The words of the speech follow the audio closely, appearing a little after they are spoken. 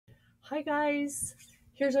Hi guys,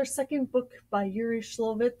 here's our second book by Uri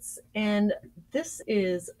Shulevits, and this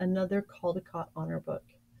is another Caldecott honor book.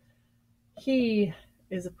 He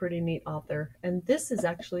is a pretty neat author, and this is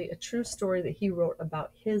actually a true story that he wrote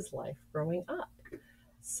about his life growing up.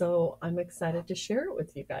 So I'm excited to share it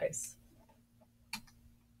with you guys.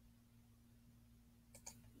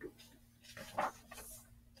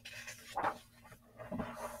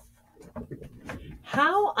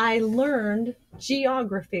 How I Learned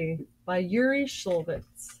Geography by Uri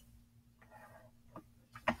Shulevits.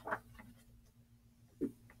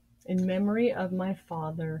 In memory of my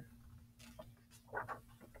father.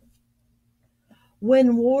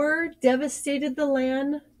 When war devastated the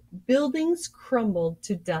land, buildings crumbled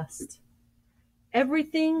to dust.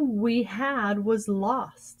 Everything we had was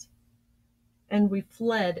lost, and we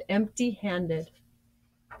fled empty-handed.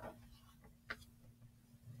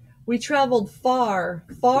 We traveled far,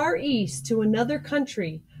 far east to another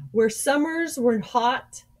country where summers were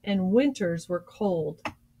hot and winters were cold.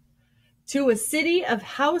 To a city of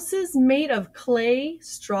houses made of clay,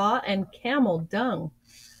 straw, and camel dung,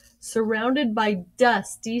 surrounded by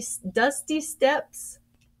dusty steps,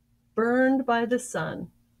 burned by the sun.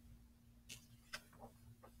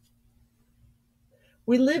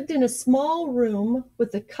 We lived in a small room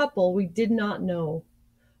with a couple we did not know.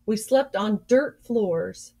 We slept on dirt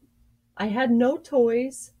floors. I had no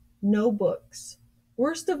toys, no books.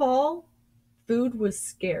 Worst of all, food was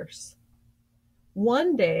scarce.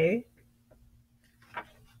 One day,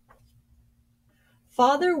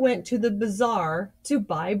 Father went to the bazaar to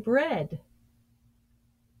buy bread.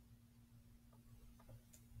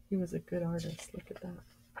 He was a good artist. Look at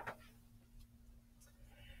that.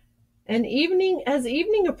 And as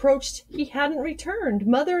evening approached, he hadn't returned.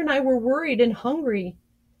 Mother and I were worried and hungry.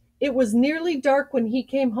 It was nearly dark when he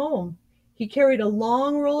came home. He carried a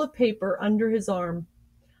long roll of paper under his arm.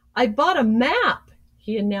 "I bought a map,"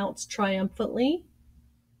 he announced triumphantly.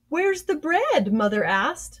 "Where's the bread?" Mother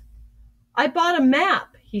asked. "I bought a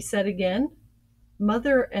map," he said again.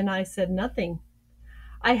 Mother and I said nothing.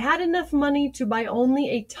 "I had enough money to buy only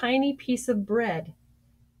a tiny piece of bread,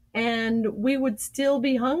 and we would still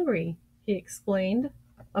be hungry," he explained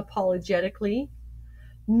apologetically.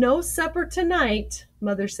 "No supper tonight,"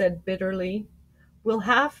 Mother said bitterly. We'll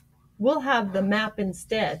have the map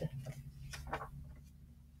instead."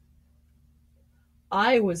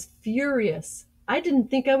 I was furious. I didn't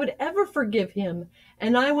think I would ever forgive him,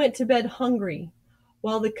 and I went to bed hungry,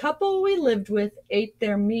 while the couple we lived with ate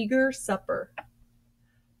their meager supper.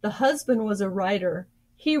 The husband was a writer.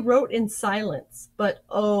 He wrote in silence, but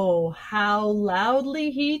oh, how loudly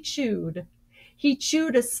he chewed. He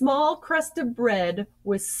chewed a small crust of bread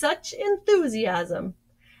with such enthusiasm,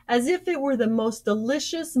 as if it were the most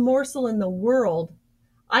delicious morsel in the world.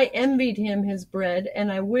 I envied him his bread, and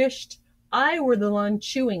I wished I were the one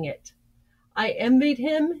chewing it. I envied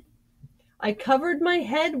him. I covered my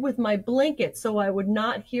head with my blanket so I would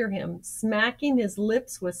not hear him, smacking his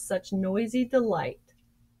lips with such noisy delight.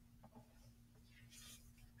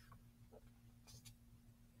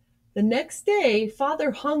 The next day,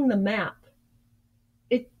 Father hung the map.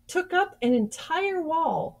 It took up an entire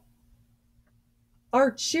wall.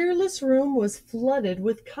 Our cheerless room was flooded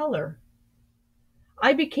with color.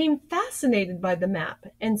 I became fascinated by the map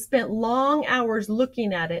and spent long hours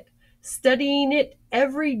looking at it, studying it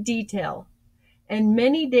every detail, and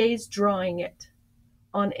many days drawing it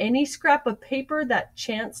on any scrap of paper that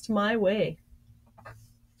chanced my way.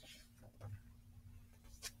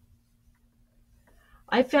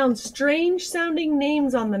 I found strange sounding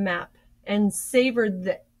names on the map and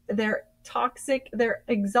savored their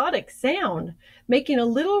exotic sound, making a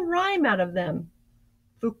little rhyme out of them.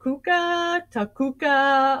 Fukuoka,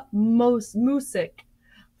 Takuka, Musik,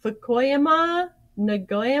 Fukuyama,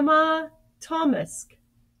 Nagoyama, Tomsk,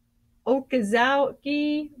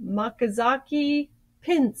 Okazaki, Makazaki,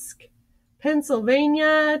 Pinsk,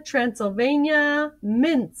 Pennsylvania, Transylvania,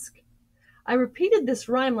 Minsk. I repeated this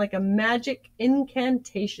rhyme like a magic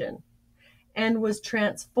incantation, and was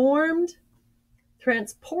transported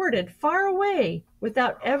far away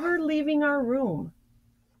without ever leaving our room.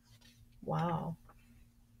 Wow.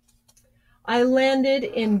 I landed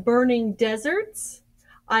in burning deserts.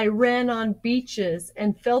 I ran on beaches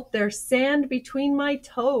and felt their sand between my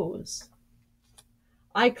toes.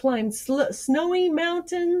 I climbed snowy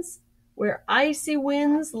mountains where icy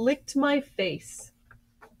winds licked my face.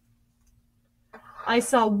 I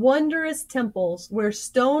saw wondrous temples where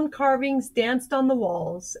stone carvings danced on the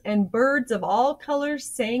walls and birds of all colors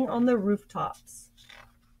sang on the rooftops.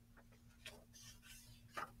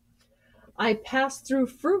 I passed through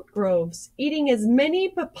fruit groves, eating as many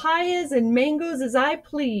papayas and mangoes as I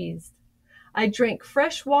pleased. I drank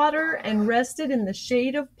fresh water and rested in the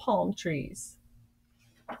shade of palm trees.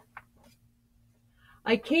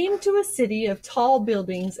 I came to a city of tall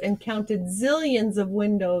buildings and counted zillions of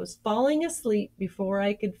windows, falling asleep before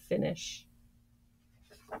I could finish.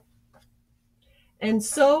 And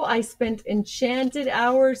so I spent enchanted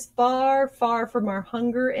hours far, far from our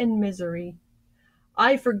hunger and misery.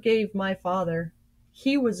 I forgave my father.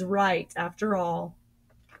 He was right after all.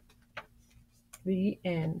 The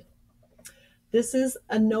end. This is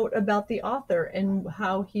a note about the author and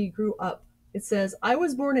how he grew up. It says, I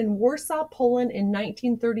was born in Warsaw, Poland in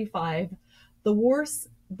 1935. The War's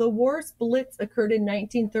Blitz occurred in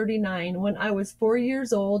 1939. When I was 4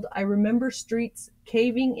 years old, I remember streets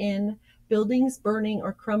caving in, buildings burning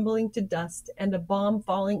or crumbling to dust, and a bomb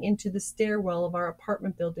falling into the stairwell of our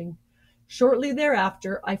apartment building. Shortly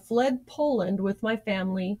thereafter, I fled Poland with my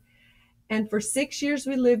family, and for 6 years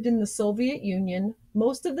we lived in the Soviet Union,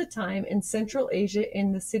 most of the time in Central Asia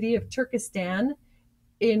in the city of Turkestan,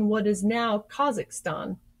 in what is now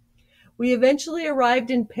Kazakhstan. We eventually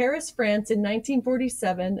arrived in Paris, France in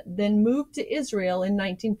 1947, then moved to Israel in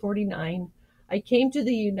 1949. I came to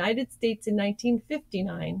the United States in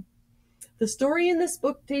 1959. The story in this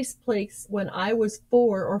book takes place when I was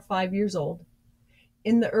 4 or 5 years old.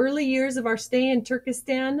 In the early years of our stay in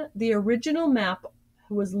Turkestan, the original map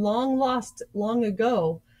was long lost long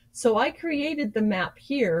ago, so I created the map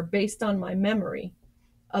here based on my memory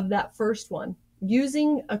of that first one,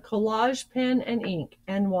 using a collage pen and ink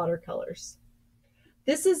and watercolors.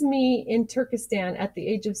 This is me in Turkestan at the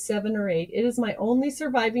age of 7 or 8. It is my only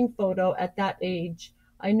surviving photo at that age.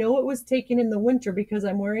 I know it was taken in the winter because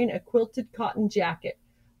I'm wearing a quilted cotton jacket,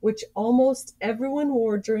 which almost everyone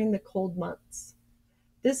wore during the cold months.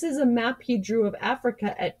 This is a map he drew of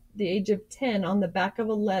Africa at the age of 10 on the back of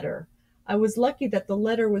a letter. I was lucky that the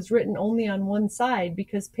letter was written only on one side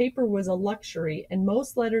because paper was a luxury and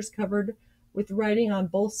most letters covered with writing on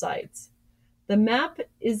both sides. The map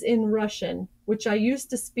is in Russian, which I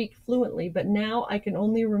used to speak fluently, but now I can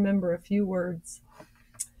only remember a few words.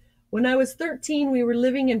 When I was 13, we were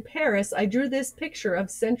living in Paris. I drew this picture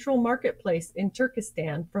of Central Marketplace in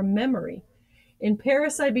Turkestan from memory. In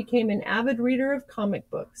Paris, I became an avid reader of comic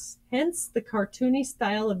books, hence the cartoony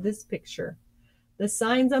style of this picture. The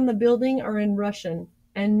signs on the building are in Russian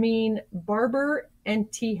and mean barber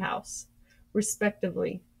and tea house,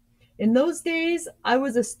 respectively. In those days, I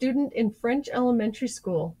was a student in French elementary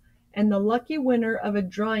school and the lucky winner of a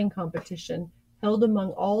drawing competition held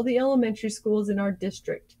among all the elementary schools in our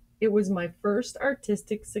district. It was my first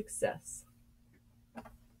artistic success.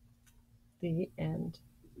 The end.